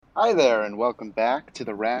Hi there, and welcome back to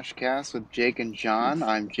the Rashcast with Jake and John.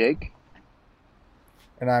 I'm Jake.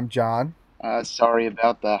 And I'm John. Sorry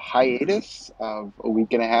about the hiatus of a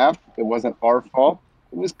week and a half. It wasn't our fault,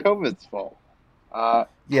 it was COVID's fault. Uh,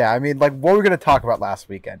 Yeah, like what were we going to talk about last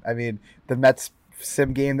weekend? The Mets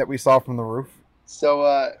sim game that we saw from the roof.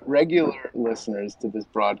 regular listeners to this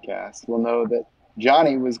broadcast will know that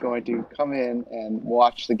Johnny was going to come in and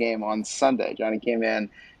watch the game on Sunday. Johnny came in,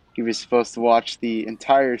 he was supposed to watch the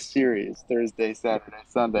entire series Thursday, Saturday,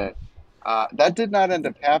 Sunday. That did not end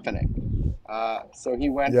up happening. So he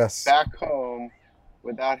went Yes, back home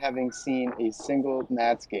without having seen a single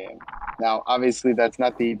Nats game. Now, obviously, that's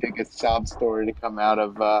not the biggest sob story to come out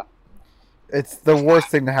of it's the worst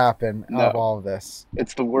thing to happen out of no, all of this.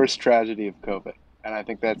 it's the worst tragedy of COVID, and I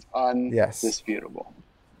think that's Yes, undisputable.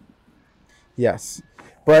 yes.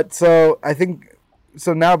 But so I think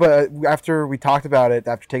so now. But after we talked about it,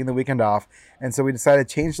 after taking the weekend off, and so we decided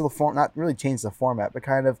to change the form. Not really change the format, but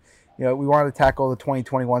kind of, we wanted to tackle the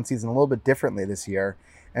 2021 season a little bit differently this year.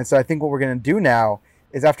 And so I think what we're going to do now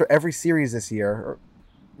is after every series this year,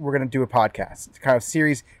 we're going to do a podcast, kind of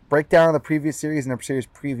series breakdown of the previous series and a series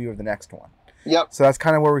preview of the next one. Yep. So that's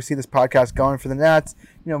kind of where we see this podcast going for the Nats.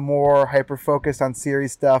 More hyper focused on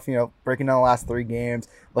series stuff. Breaking down the last three games,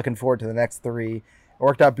 looking forward to the next three. It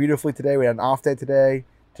worked out beautifully today. We had an off day today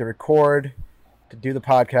to record, to do the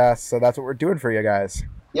podcast. So that's what we're doing for you guys.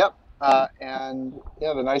 Yep. And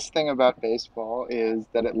yeah, the nice thing about baseball is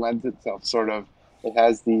that it lends itself it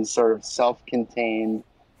has these sort of self-contained,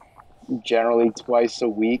 generally twice a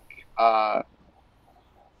week,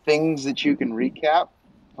 things that you can recap,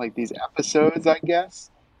 like these episodes, I guess,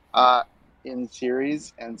 uh, in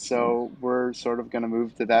series. And so we're sort of going to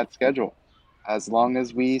move to that schedule as long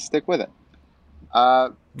as we stick with it. Uh,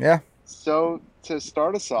 Yeah. so to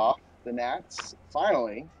start us off, the Nats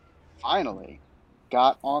finally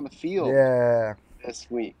got on the field Yeah. this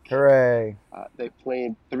week. Hooray. They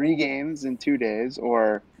played 3 games in 2 days,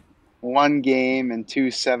 or one game and two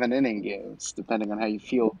 7 inning games, depending on how you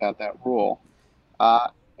feel about that rule. Uh,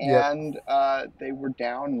 Yep. and they were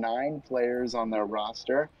down 9 players on their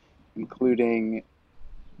roster, including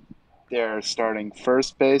their starting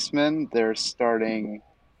first baseman, their starting.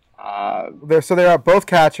 They're at both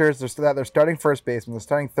catchers. They're starting first baseman. They're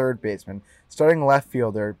starting third baseman. Starting left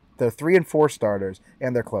fielder. They're 3 and 4 starters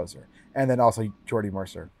and their closer, and then also Jordy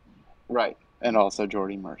Mercer. Right, and also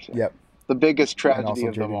Jordy Mercer. Yep, The biggest and tragedy also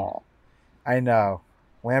of them Jordy. all. I know,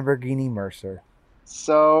 Lamborghini Mercer.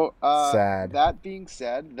 So, Sad. that being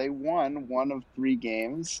said, they won one of 3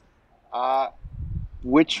 games, uh,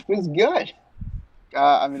 which was good.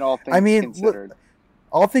 I mean, all I things mean, look, considered.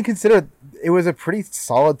 all things considered, it was a pretty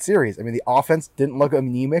solid series. I mean, the offense didn't look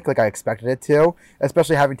anemic like I expected it to,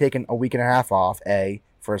 especially having taken a week and a half off.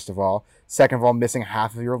 First of all, second of all, missing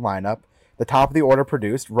half of your lineup. The top of the order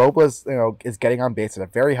produced. Robles, is getting on base at a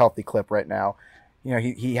very healthy clip right now.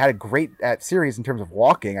 He had a great series in terms of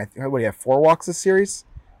walking. I think what do you have 4 walks this series?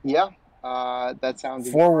 Yeah, that sounds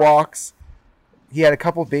about Four right. walks. He had a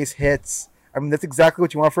couple base hits. I mean, that's exactly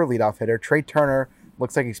what you want for a leadoff hitter. Trey Turner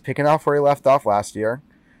looks like he's picking off where he left off last year.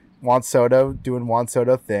 Juan Soto doing Juan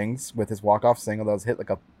Soto things with his walk-off single that was hit like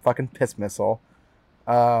a fucking piss missile.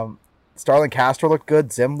 Um, Starlin Castro looked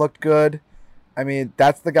good. Zim looked good. I mean,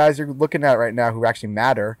 that's the guys you're looking at right now who actually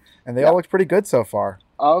matter, and they all Yep. looked pretty good so far.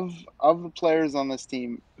 Of the players on this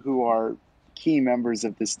team who are key members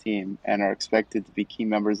of this team and are expected to be key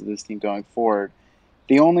members of this team going forward,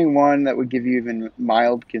 the only one that would give you even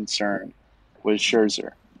mild concern was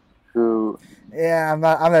Scherzer, who Yeah, I'm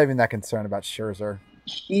not even that concerned about Scherzer.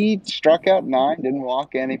 he struck out 9, didn't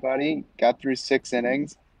walk anybody, got through 6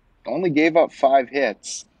 innings, only gave up 5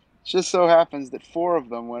 hits. Just so happens that 4 of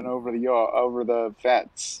them went over the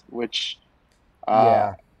fence, which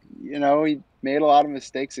uh, Yeah, he made a lot of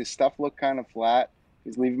mistakes. His stuff looked kind of flat.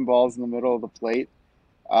 He's leaving balls in the middle of the plate.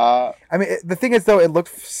 Uh, I mean, the thing is though, it looked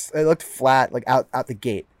flat like out the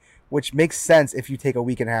gate, which makes sense if you take a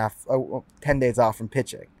week and a half, 10 days off from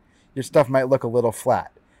pitching. Your stuff might look a little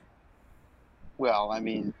flat, well, I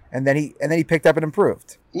mean, and then he picked up and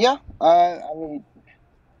improved. yeah. I mean,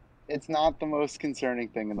 it's not the most concerning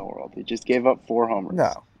thing in the world. He just gave up 4 homers.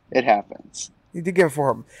 No, It happens. he did give it for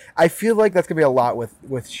him. I feel like that's gonna be a lot with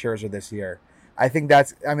Scherzer this year. I think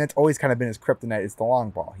it's always kind of been his kryptonite is the long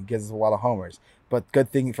ball. He gives us a lot of homers, but good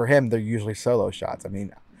thing for him, they're usually solo shots. I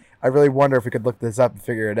mean, I really wonder if we could look this up and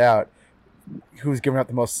figure it out. Who's given up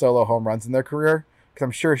the most solo home runs in their career? Because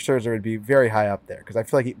I'm sure Scherzer would be very high up there. Because I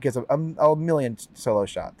feel like he gives a million solo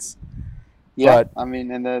shots. Yeah, But I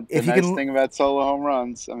mean, and the if he nice can, thing about solo home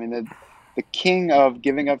runs, I mean, the king of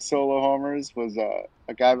giving up solo homers was a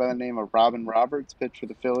a guy by the name of Robin Roberts pitched for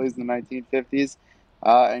the Phillies in the 1950s.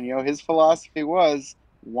 And, his philosophy was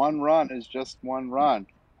one run is just one run.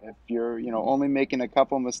 If you're, only making a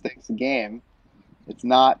couple mistakes a game, it's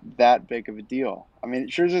not that big of a deal. I mean,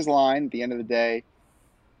 Scherzer's line at the end of the day,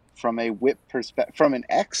 from a whip perspective, from an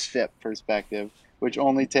xFIP perspective, which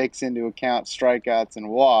only takes into account strikeouts and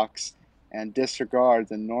walks and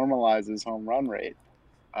disregards and normalizes home run rate.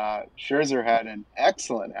 Scherzer had an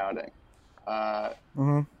excellent outing. Uh,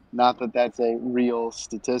 Mm-hmm. Not that that's a real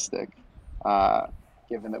statistic, uh,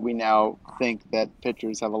 given that we now think that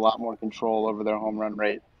pitchers have a lot more control over their home run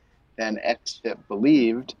rate than xFIP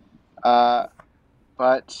believed. Uh,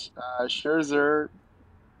 but Scherzer,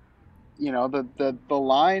 the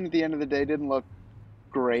line at the end of the day didn't look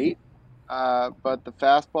great. But the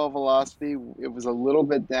fastball velocity, it was a little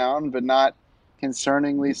bit down, but not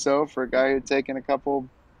concerningly so for a guy who had taken a couple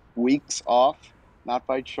weeks off, not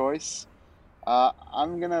by choice.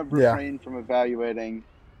 I'm going to Yeah. refrain from evaluating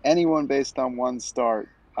anyone based on one start.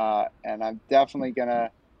 And I'm definitely going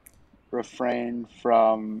to refrain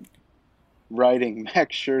from writing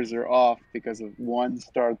Max Scherzer off because of one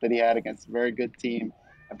start that he had against a very good team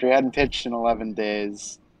after he hadn't pitched in 11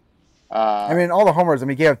 days. I Uh, mean, all the homers. I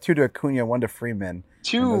mean, he gave two to Acuna, one to Freeman, and those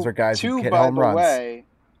two, are guys who two, hit by home the runs. way,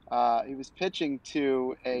 he was pitching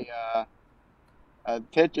to a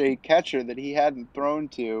catcher that he hadn't thrown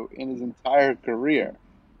to in his entire career.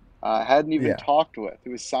 Hadn't even Yeah. talked with,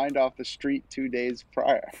 who was signed off the street 2 days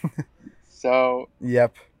prior. So,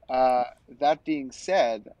 Yep. uh, that being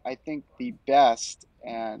said, I think the best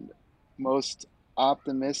and most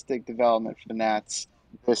optimistic development for the Nats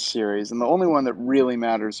this series, and the only one that really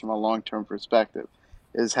matters from a long-term perspective,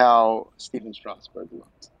 is how Steven Strasburg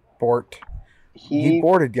looks. Bort. He He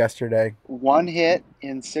boarded yesterday. one hit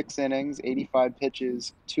in 6 innings, 85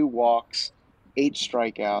 pitches, two walks, eight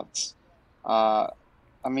strikeouts. Uh,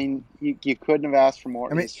 I mean, you couldn't have asked for more.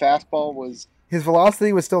 I mean, His fastball was, his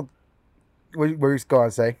velocity was still. What were you going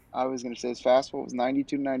to say? I was going to say, his fastball was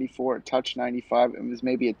 92 94. It touched 95. It was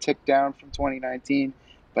maybe a tick down from 2019,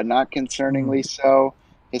 but not Mm. concerningly so.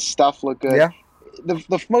 His stuff looked good. Yeah.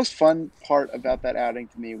 The most fun part about that outing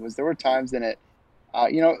to me was there were times in it.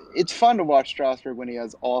 It's fun to watch Strasburg when he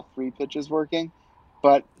has all three pitches working,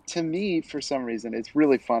 but to me, for some reason, it's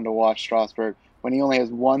really fun to watch Strasburg when he only has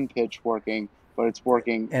one pitch working, but it's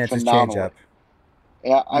working And it's his changeup. phenomenally.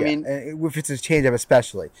 Yeah, I Yeah, mean, if it's his changeup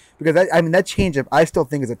especially, because I mean that changeup I still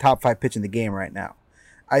think is a top five pitch in the game right now.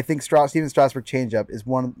 I think Steven Strasburg changeup is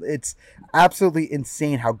one. It's absolutely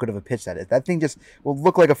insane how good of a pitch that is. That thing just will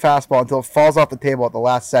look like a fastball until it falls off the table at the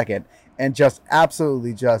last second, and just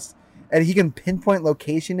absolutely just. And he can pinpoint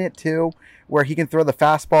location it too, where he can throw the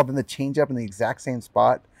fastball then the changeup in the exact same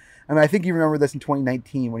spot. I mean, I think you remember this in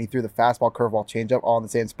 2019 when he threw the fastball, curveball, changeup all in the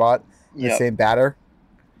same spot, the yep. same batter.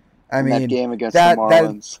 I And that mean game against the that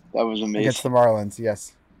Marlins, that was against the amazing. Marlins,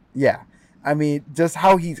 yes, yeah. I mean, just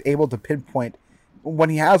how he's able to pinpoint when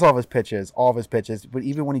he has all of his pitches, but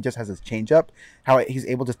even when he just has his changeup, how he's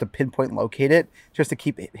able just to pinpoint and locate it, just to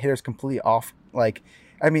keep hitters completely off. Like,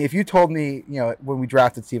 I mean, if you told me, when we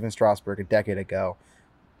drafted Steven Strasburg a decade ago,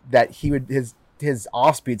 that he would his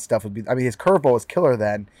off speed stuff would be, I mean, his curveball was killer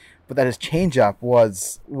then, but that his changeup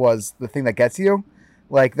was the thing that gets you.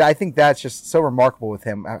 Like, I think that's just so remarkable with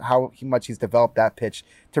him, how much he's developed that pitch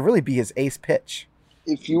to really be his ace pitch.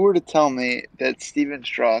 If you were to tell me that Steven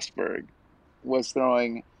Strasburg was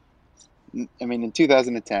throwing, I mean, in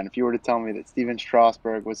 2010, if you were to tell me that Steven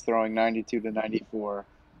Strasburg was throwing 92 to 94,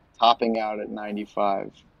 topping out at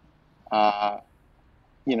 95, uh,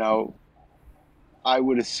 you know, I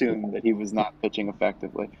would assume that he was not pitching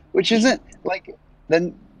effectively, which isn't like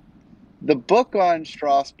then the book on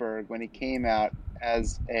Strasburg when he came out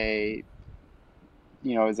as a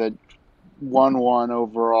 1-1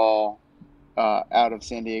 overall out of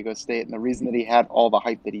San Diego State, and the reason that he had all the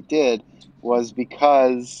hype that he did was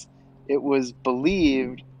because it was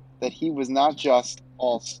believed that he was not just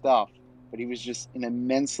all stuff, but he was just an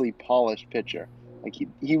immensely polished pitcher. Like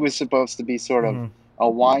he was supposed to be sort of Mm-hmm. a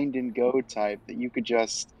wind and go type that you could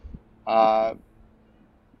just uh,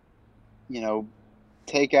 you know,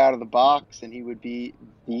 take out of the box, and he would be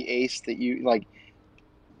the ace that you like,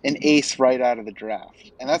 an ace right out of the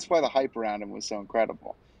draft. And that's why the hype around him was so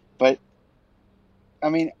incredible. But I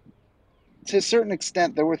mean, to a certain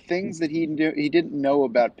extent, there were things that he didn't know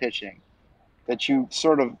about pitching that you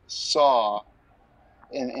sort of saw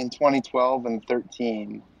in 2012 and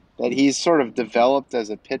 13 that he's sort of developed as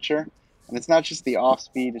a pitcher. And it's not just the off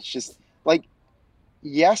speed, it's just like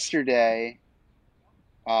yesterday.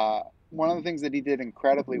 Uh, One of the things that he did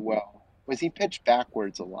incredibly well was he pitched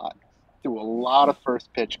backwards a lot, threw a lot of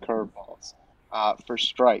first pitch curveballs. for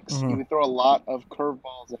strikes. He Mm-hmm. would throw a lot of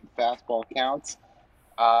curveballs and fastball counts,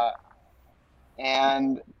 uh,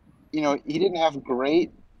 and he didn't have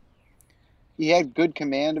great. He had good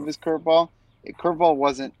command of his curveball. Curveball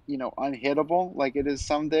wasn't unhittable like it is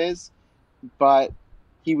some days, but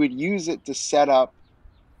he would use it to set up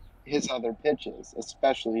his other pitches,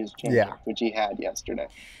 especially his Yeah. changeup, which he had yesterday.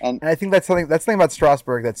 And And I think that's something about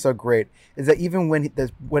Strasburg that's so great is that even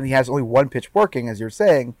when he has only one pitch working, as you're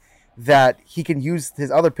saying, that he can use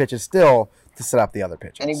his other pitches still to set up the other he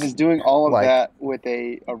pitches. was doing all of Like, that with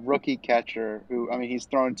a rookie catcher who, I mean, he's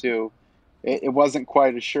thrown to. It wasn't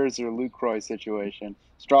quite a Scherzer Lucroy situation.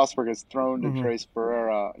 Strasburg has thrown to mm-hmm. Trace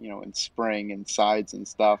Barrera, in spring and sides and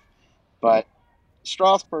stuff, but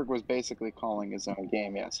Strasburg was basically calling his own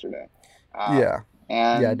game yesterday. Uh, Yeah,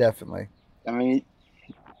 yeah, and definitely. I mean,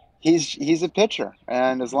 he's a pitcher,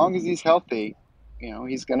 and as long as he's healthy,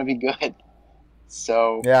 he's going to be good.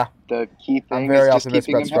 So Yeah, the key I'm thing is very just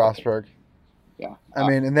optimistic keeping about him healthy. Strasburg. Yeah. I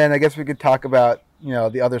mean, and then I guess we could talk about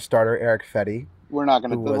the other starter, Eric Fetty, We're not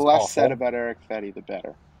going who to. The was less said awful. about Eric Fetty, the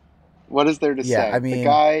better. What is there to Yeah, I say? The mean,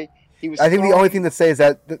 guy, he was I think the only thing throwing. to say is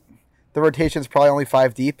that the rotation is probably only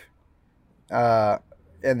five deep, uh,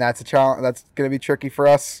 and that's a challenge. That's going to be tricky for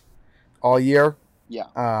us all year. Yeah,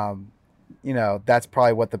 Um, that's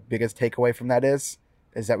probably what the biggest takeaway from that is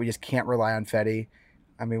that we just can't rely on Fetty.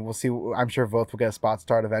 I mean, we'll see. I'm sure Voth will get a spot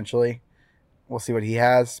start eventually. We'll see what he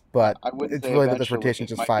has, but I wouldn't it's say really that this eventually. rotation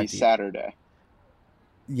is It just might be five deep. Saturday.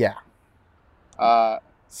 Yeah. Uh, but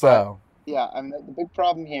So yeah, I mean, the big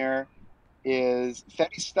problem here is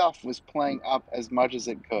Fetty's stuff was playing up as much as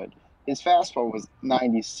it could. His fastball was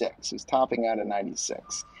 96. He was topping out at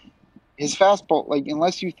 96. His fastball, like,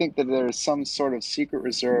 unless you think that there's some sort of secret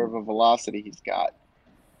reserve of velocity he's got,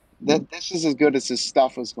 that this is as good as his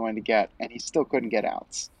stuff was going to get, and he still couldn't get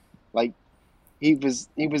outs. Like, he was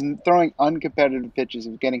throwing uncompetitive pitches. He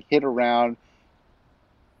was getting hit around.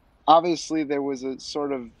 Obviously, there was a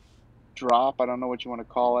sort of drop, I don't know what you want to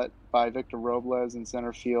call it, by Victor Robles in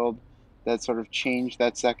center field that sort of changed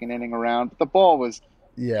that second inning around. But the ball was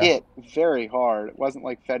yeah, hit very hard. It wasn't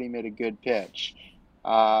like Fetty made a good pitch.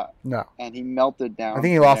 Uh, no, and he melted I down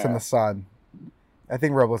think he from lost in the there. sun. I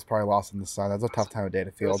think Robles probably lost in the sun. That's a tough time of day to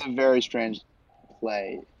It was field. a very strange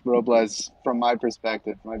play. Robles, from my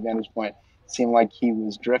perspective, from my vantage point, seemed like he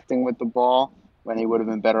was drifting with the ball when he would have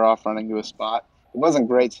been better off running to a spot. It wasn't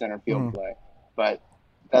great center field Mm-hmm. play, but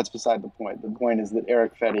that's beside the point. The point is that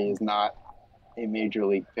Eric Fetty is not a major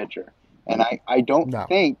league pitcher. And I don't No,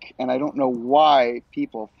 think, and I don't know why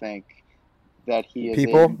people think that he is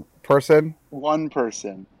a person. one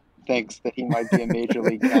person thinks that he might be a major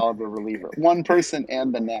league caliber reliever. One person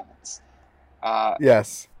and the Nats. Uh,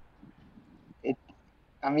 Yes, it,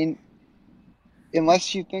 I mean,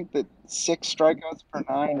 unless you think that 6 strikeouts per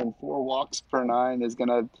nine and 4 walks per nine is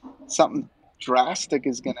gonna something drastic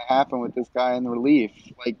is gonna happen with this guy in relief.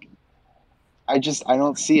 Like I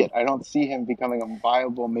don't see it. I don't see him becoming a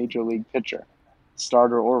viable major league pitcher,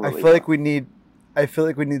 starter or I feel reliever. like we need. I feel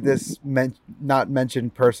like we need this not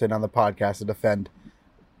mentioned person on the podcast to defend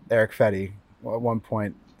Eric Fetty at one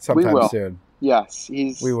point, We sometime will. soon. Yes,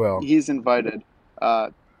 We will. he's invited. There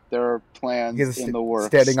are He plans has a in the works.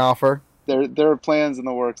 standing offer. There are plans in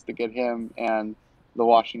the works to get him and the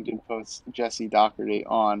Washington Post Jesse Doherty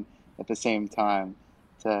on at the same time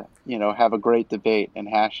to have a great debate and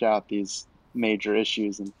hash out these major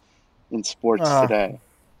issues in sports Uh, today.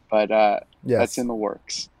 But that's in yes. the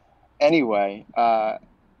works. Anyway,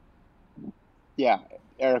 yeah,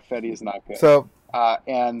 Eric Fetty is not good. So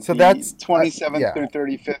And so the that's 27th yeah. through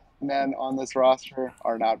 35th men on this roster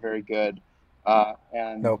are not very good.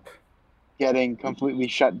 And Nope. getting completely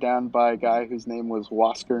shut down by a guy whose name was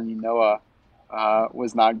Wasker Ninoa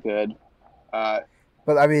was not good. Uh,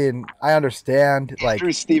 But I mean, I understand Andrew like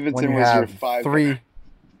when Stevenson you was your have five hitter. three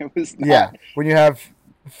It was yeah, not. when you have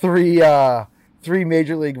three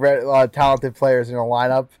major league talented players in a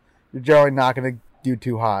lineup, you're generally not going to do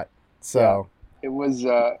too hot. Yeah, So it was.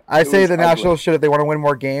 I It say was the ugly. Nationals should, if they want to win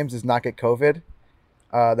more games, is not get COVID.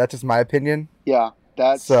 That's just my opinion. Yeah,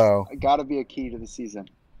 that's So got to be a key to the season.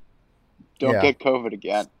 Don't yeah, get COVID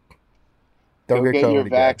again. don't Go get get your COVID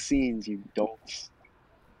again. vaccines, you dolts.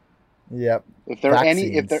 Yep, If there are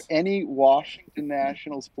any Washington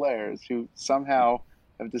Nationals players who somehow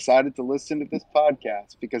have decided to listen to this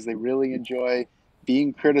podcast because they really enjoy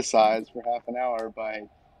being criticized for half an hour by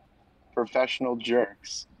professional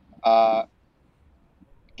jerks, uh,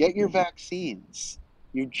 get your vaccines,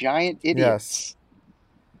 you giant yes, idiots.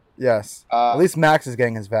 yes. At Uh, least Max is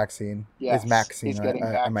getting his vaccine. His yes, vaccine, he's getting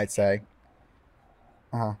I might vaccinated. say.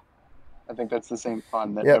 Uh-huh. I think that's the same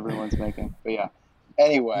fun that Yep. everyone's making. But yeah.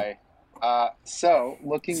 Anyway, So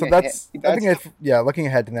looking So ahead, that's I think that's if yeah, looking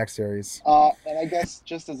ahead to next series. and I guess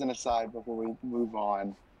just as an aside before we move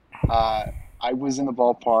on, uh, I was in the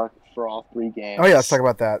ballpark for all three Oh yeah, let's talk games,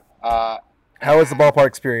 about that. uh, How was the and ballpark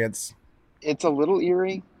experience? it's a little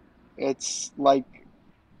eerie. It's like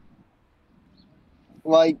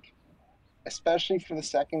especially for the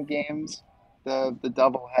second games, the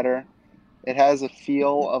double header. It has a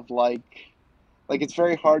feel of like it's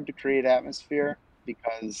very hard to create atmosphere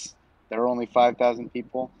because there are only 5,000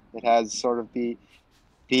 people. It has sort of the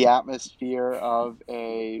atmosphere of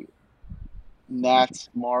a Nats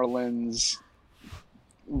Marlins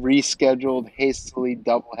rescheduled hastily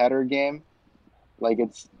doubleheader game. Like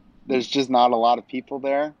it's there's just not a lot of people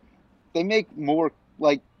there. They make more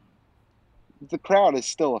like the crowd is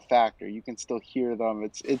still a factor. You can still hear them.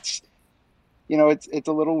 It's it's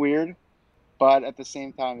a little weird, but at the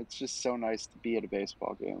same time, it's just so nice to be at a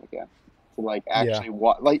baseball game again. To like Yeah, actually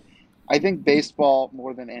like I think baseball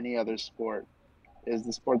more than any other sport is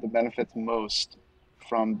the sport that benefits most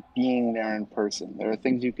from being there in person. There are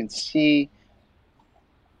things you can see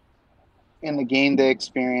in the game day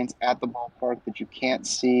experience at the ballpark that you can't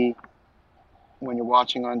see when you're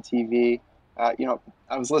watching on TV. I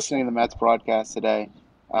was listening to the Mets broadcast today,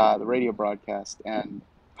 the radio broadcast, and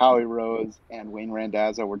Howie Rose and Wayne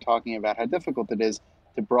Randazzo were talking about how difficult it is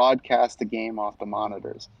to broadcast a game off the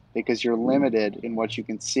monitors because you're limited in what you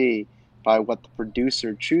can see by what the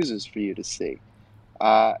producer chooses for you to see.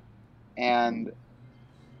 Uh, and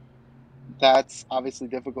that's obviously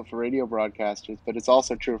difficult for radio broadcasters, but it's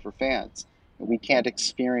also true for fans. We can't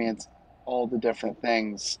experience all the different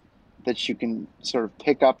things that you can sort of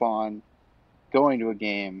pick up on going to a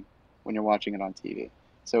game when you're watching it on TV.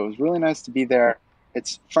 So it was really nice to be there.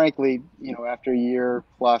 It's frankly, after a year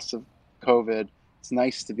plus of COVID, it's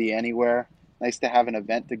nice to be anywhere, nice to have an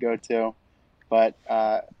event to go to. But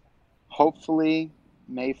hopefully,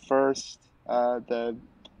 May 1st, the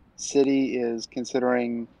city is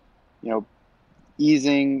considering, you know,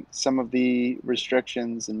 easing some of the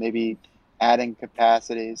restrictions and maybe adding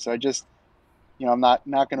capacity. So I just, I'm not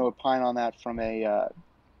going to opine on that from a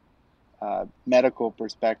medical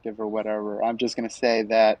perspective or whatever. I'm just going to say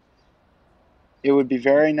that it would be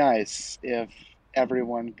very nice if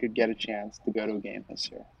everyone could get a chance to go to a game this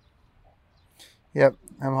year. yep.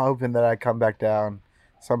 I'm hoping that I come back down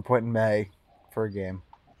some point in May for a game.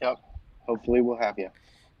 Yep. Hopefully, we'll have you.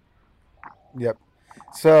 Yep.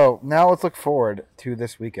 So now let's look forward to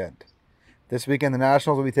this weekend. This weekend, the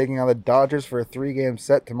Nationals will be taking on the Dodgers for a three-game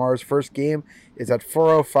set. Tomorrow's first game is at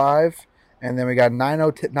 4:05, and then we got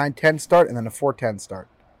 9:10 start, and then a 4:10 start.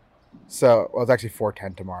 So, well, it's actually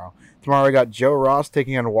 4:10 tomorrow. Tomorrow we got Joe Ross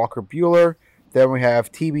taking on Walker Bueller. Then we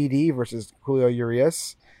have TBD versus Julio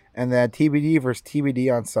Urias, and then TBD versus TBD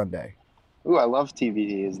on Sunday. Ooh, I love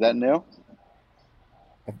TBD. Is that new?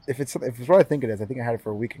 If it's what I think it is, I think I had it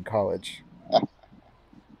for a week in college.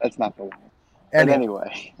 That's not the one. But Anyway,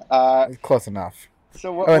 anyway, it's close enough.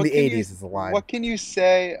 so Oh, in the '80s is the line. what can you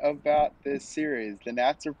say about this series? The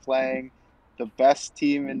Nats are playing the best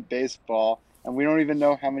team in baseball, and we don't even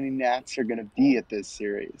know how many Nats are going to be at this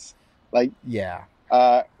series. Like, Yeah,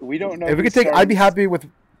 we don't know if we who's could take, I'd starting. be happy with.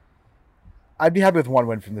 I'd be happy with one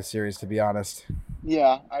win from this series, to be honest.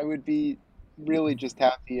 Yeah, I would be really just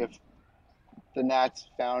happy if the Nats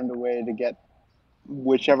found a way to get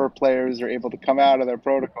whichever players are able to come out of their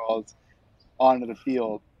protocols onto the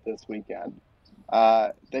field this weekend.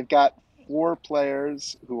 They've got four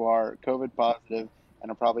players who are COVID positive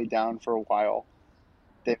and are probably down for a while.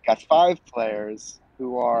 They've got five players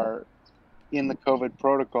who are in the COVID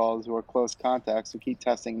protocols who are close contacts who keep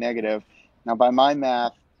testing negative. Now, by my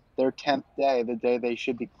math, their 10th day, the day they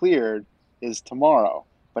should be cleared, is tomorrow.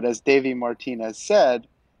 But as Davey Martinez said,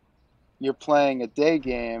 you're playing a day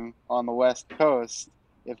game on the West Coast.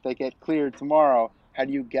 If they get cleared tomorrow, how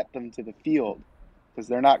do you get them to the field? Because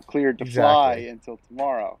they're not cleared to fly Exactly. until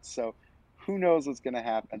tomorrow. So who knows what's going to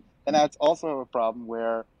happen? And that's also a problem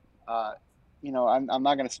where, uh, I'm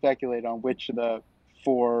not going to speculate on which of the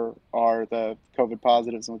four are the COVID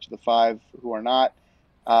positives and which of the five who are not.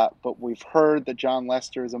 But we've heard that John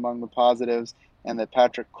Lester is among the positives and that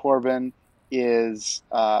Patrick Corbin is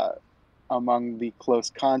among the close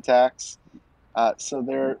contacts. So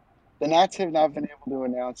the Nats have not been able to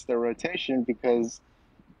announce their rotation because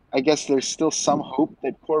I guess there's still some hope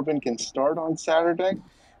that Corbin can start on Saturday.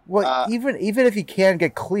 Well, Uh, even if he can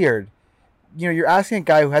get cleared, you're asking a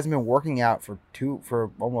guy who hasn't been working out for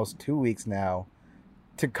almost 2 weeks now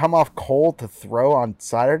to come off cold to throw on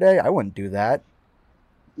Saturday. I wouldn't do that.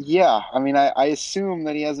 yeah, I mean, I assume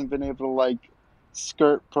that he hasn't been able to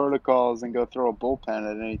skirt protocols and go throw a bullpen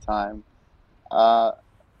at any time. Uh,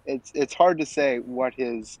 it's hard to say what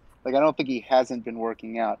his like. I don't think he hasn't been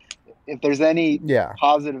working out. If there's any Yeah,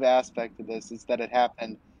 positive aspect to this, it's that it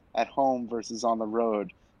happened at home versus on the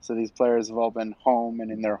road. So these players have all been home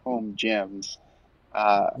and in their home gyms.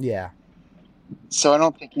 Uh, yeah. so I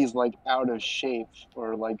don't think he's like out of shape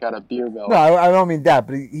or like got a beer No, belly. I don't mean that,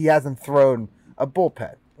 but he hasn't thrown a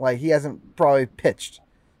bullpen. Like he hasn't probably pitched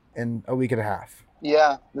in a week and a half.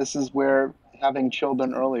 Yeah, this is where having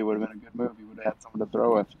children early would have been a good move. He would have had someone to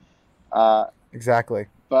throw with. Uh, Exactly.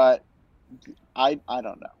 but I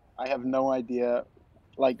don't know. I have no idea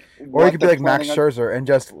like Or you what could be they're like Max planning on. Scherzer and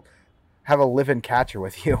just have a live-in catcher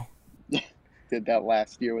with you. Did that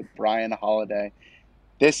last year with Brian Holiday.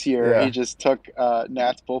 This year he Yeah. just took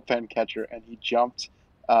Nat's bullpen catcher and he jumped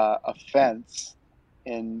a fence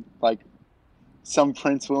in like some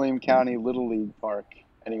Prince William County Little League park,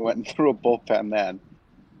 and he went and threw a bullpen then,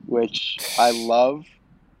 which I love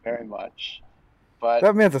very much. But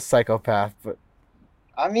That man's a psychopath, but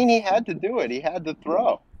I mean, he had to do it. He had to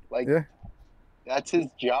throw. Like yeah. that's his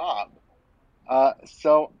job.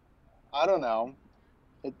 So I don't know.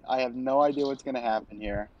 I have no idea what's going to happen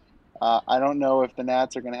here. I don't know if the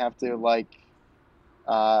Nats are going to have to like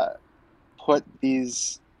uh, put the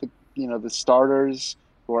starters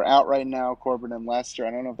who are out right now, Corbin and Lester.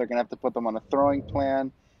 I don't know if they're going to have to put them on a throwing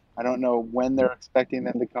plan. I don't know when they're expecting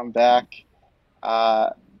them to come back. Uh,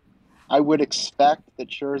 I would expect that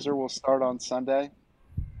Scherzer will start on Sunday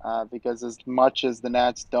because as much as the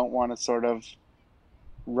Nats don't want to sort of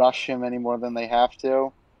rush him any more than they have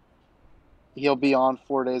to, he'll be on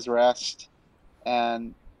 4 days rest.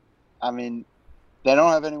 And I mean, they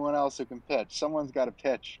don't have anyone else who can pitch. Someone's got to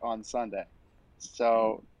pitch on Sunday.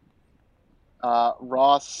 So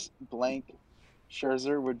Ross blank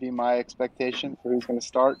Scherzer would be my expectation for who's going to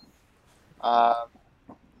start. Uh,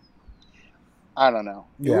 I don't know.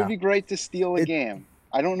 It would Yeah. be great to steal a It game.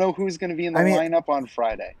 I don't know who's going to be in the I mean, lineup on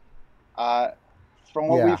Friday. Uh, from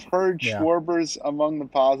what yeah. we've heard, Yeah. Schwarber's among the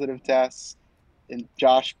positive tests, and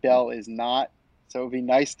Josh Bell is not. So it'd be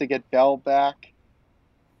nice to get Bell back.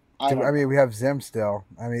 I I don't mean, know. we have Zim still.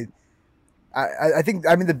 I mean, I think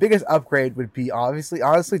the biggest upgrade would be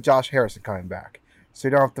honestly Josh Harrison coming back, so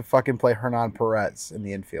you don't have to fucking play Hernan Perez in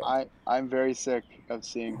the infield. I'm very sick of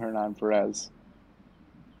seeing Hernan Perez.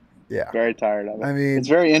 Yeah, Very tired of it. I It's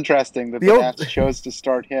mean very interesting that the the old Nats chose to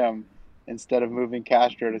start him instead of moving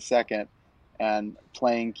Castro to second and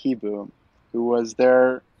playing Kieboom, who was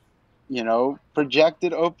their,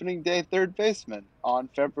 projected opening day third baseman on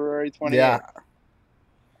February yeah. 28th.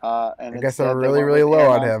 And I guess they were instead they really went really with low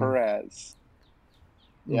on Hernan him. Perez.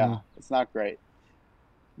 Yeah, Mm, it's not great.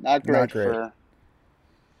 Not not great great.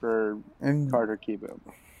 for And Carter Kieboom.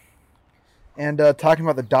 talking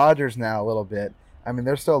about the Dodgers now a little bit. I mean,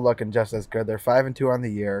 they're still looking just as good. They're 5-2 on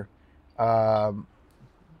the year. Um,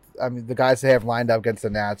 I mean, the guys they have lined up against the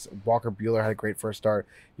Nats, Walker Bueller had a great first start.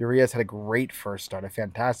 Urias had a great first start, a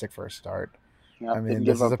fantastic first start. I Yep, didn't mean,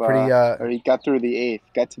 give this is a up. pretty Or he got through the eighth.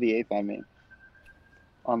 Got to the eighth. I mean,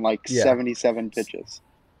 on like yeah, 77 pitches.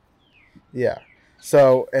 yeah.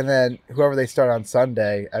 So and then whoever they start on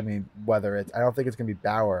Sunday, I mean, whether it's I don't think it's gonna be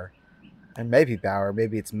Bauer, and maybe Bauer,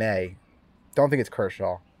 maybe it's May. Don't think it's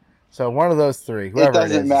Kershaw. So one of those three, It whoever it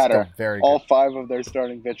doesn't is still matter. very All good. five of their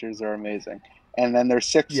starting pitchers are amazing. And then their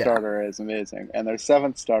sixth Yeah, starter is amazing. And their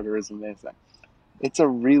seventh starter is amazing. It's a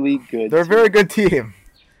really good they're a very team. good team.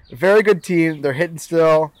 A very good team. They're hitting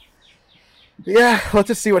still. Yeah, let's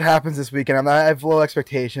just see what happens this weekend. I have low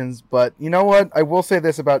expectations, but you know what? I will say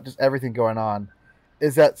this about just everything going on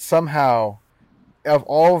is that somehow, of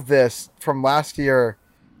all of this from last year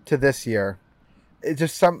to this year, it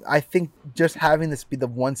just I think just having this be the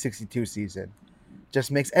 162 season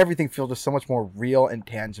just makes everything feel just so much more real and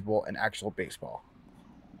tangible and actual baseball.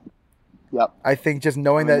 Yep. I think just I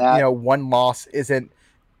knowing mean that, that one loss isn't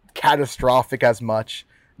catastrophic as much,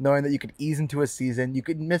 knowing that you could ease into a season, you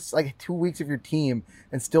could miss like 2 weeks of your team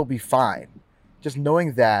and still be fine. Just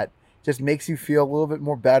knowing that just makes you feel a little bit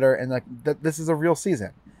more better and like that this is a real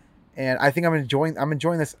season. And I think I'm enjoying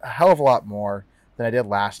this a hell of a lot more than I did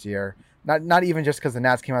last year. Not even just because the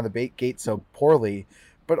Nats came out of the gate so poorly,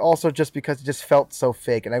 but also just because it just felt so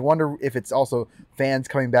fake. And I wonder if it's also fans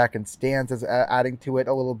coming back and stands as adding to it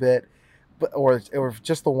a little bit, but or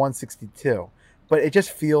just the 162. But it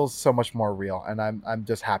just feels so much more real, and I'm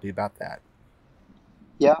just happy about that.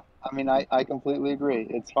 yeah, I mean I completely agree.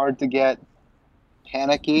 It's hard to get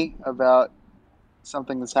panicky about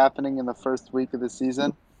something that's happening in the first week of the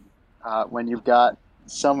season when you've got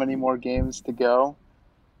so many more games to go.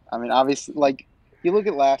 I mean, obviously, like you look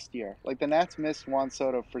at last year, like the Nats missed Juan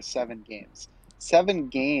Soto for 7 games. 7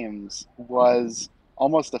 games was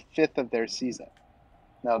almost a fifth of their season.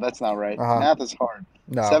 No, that's not right. Uh huh. Math is hard.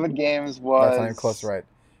 No, 7 games that's not even close to was right.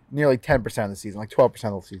 Nearly 10% of the season, like 12%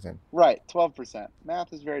 of the season. right, 12%.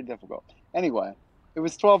 Math is very difficult. Anyway, it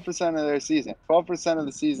was 12% of their season. 12% of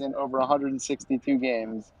the season over 162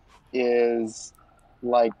 games is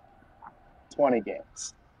like 20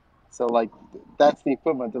 games. So like that's the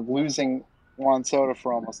equivalent of losing Juan Soto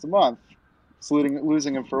for almost a month,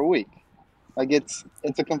 losing him for a week. Like it's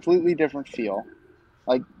a completely different feel.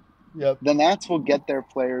 Like Yep. the Nats will get their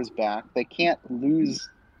players back. They can't lose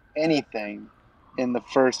anything in the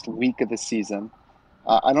first week of the season.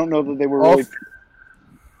 I don't know that they were really. Also,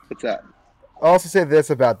 What's that? I'll also say this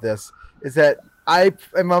about this is that I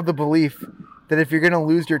am of the belief that if you're going to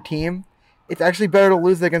lose your team, it's actually better to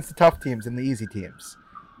lose against the tough teams than the easy teams,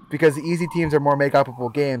 because the easy teams are more make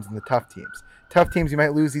upable games than the tough teams. Tough teams, you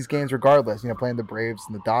might lose these games regardless. Playing the Braves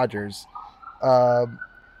and the Dodgers, um,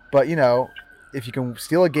 but if you can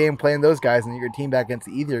steal a game playing those guys and get your team back against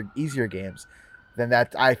the easier games, then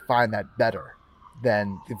that I find that better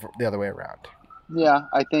than the other way around. Yeah,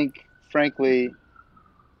 I think frankly,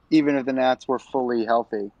 even if the Nats were fully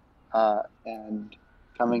healthy and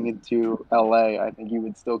coming into LA, I think you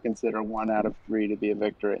would still consider 1 out of 3 to be a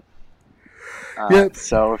victory. Yep.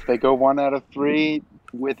 So if they go 1 out of 3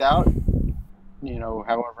 without,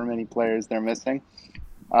 however many players they're missing,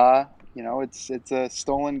 uh, it's a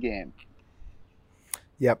stolen game.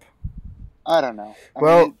 Yep. I don't know. I mean,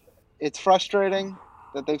 Well, it's frustrating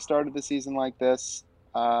that they've started the season like this.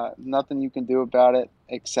 Nothing you can do about it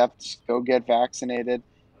except go get vaccinated.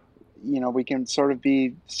 We can sort of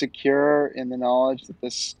be secure in the knowledge that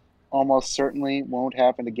this almost certainly won't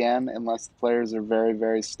happen again unless the players are very,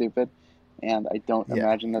 very stupid. And I don't yeah.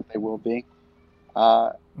 imagine that they will be.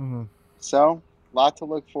 Uh, Mm-hmm. so, lot to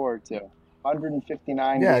look forward to.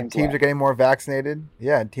 159 Yeah, games teams are left. getting more vaccinated.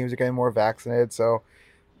 Yeah, teams are getting more vaccinated. So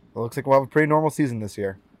it looks like we'll have a pretty normal season this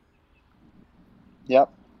year.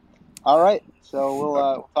 Yep. All right. So we'll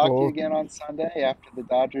talk to you Well, again on Sunday after the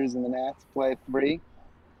Dodgers and the Nats play 3.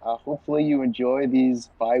 Hopefully you enjoy these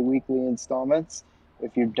bi-weekly installments.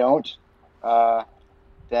 If you don't, uh,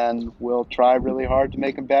 then we'll try really hard to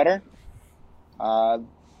make them better. Uh,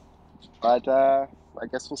 but I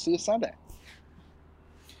guess we'll see you Sunday.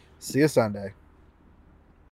 see you Sunday.